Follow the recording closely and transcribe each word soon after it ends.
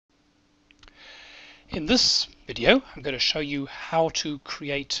In this video, I'm going to show you how to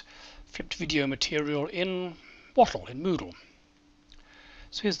create flipped video material in Wattle, in Moodle.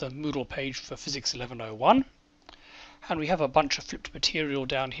 So here's the Moodle page for Physics 1101, and we have a bunch of flipped material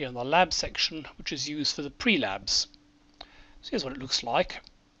down here in the lab section, which is used for the pre-labs. So here's what it looks like.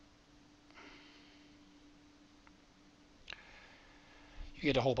 You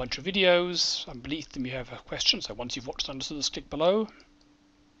get a whole bunch of videos, and beneath them you have a question, so once you've watched and understood this, click below.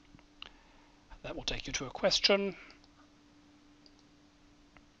 That will take you to a question,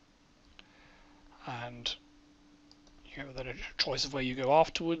 and you have then a choice of where you go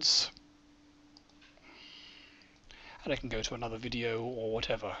afterwards, and I can go to another video or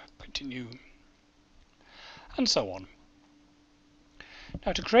whatever, continue, and so on.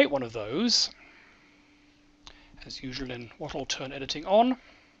 Now to create one of those, as usual in Wattle, turn editing on,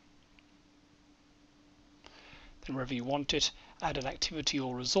 then wherever you want it, add an activity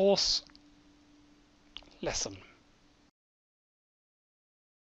or resource, lesson.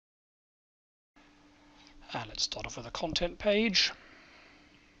 And let's start off with a content page.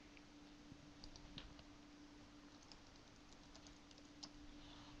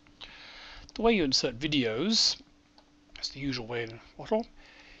 The way you insert videos is the usual way in Wattle.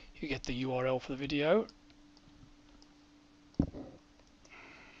 You get the URL for the video, and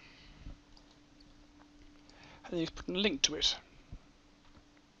then you put a link to it.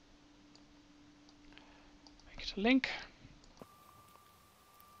 Make it a link,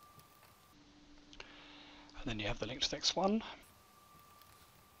 and then you have the link to the next one.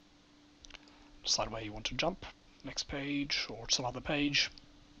 Decide where you want to jump, next page or some other page.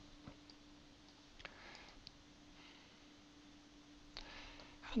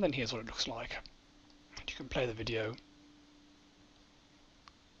 And then here's what it looks like. You can play the video,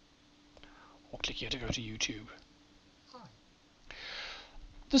 or click here to go to YouTube.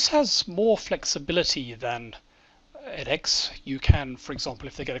 This has more flexibility than edX. You can, for example,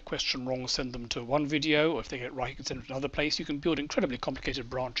 if they get a question wrong, send them to one video, or if they get it right, you can send them to another place. You can build incredibly complicated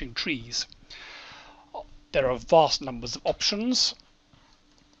branching trees. There are vast numbers of options,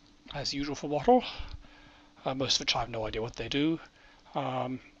 as usual for Wattle, most of which I have no idea what they do.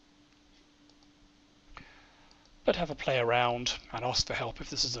 But have a play around and ask for help if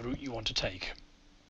this is the route you want to take.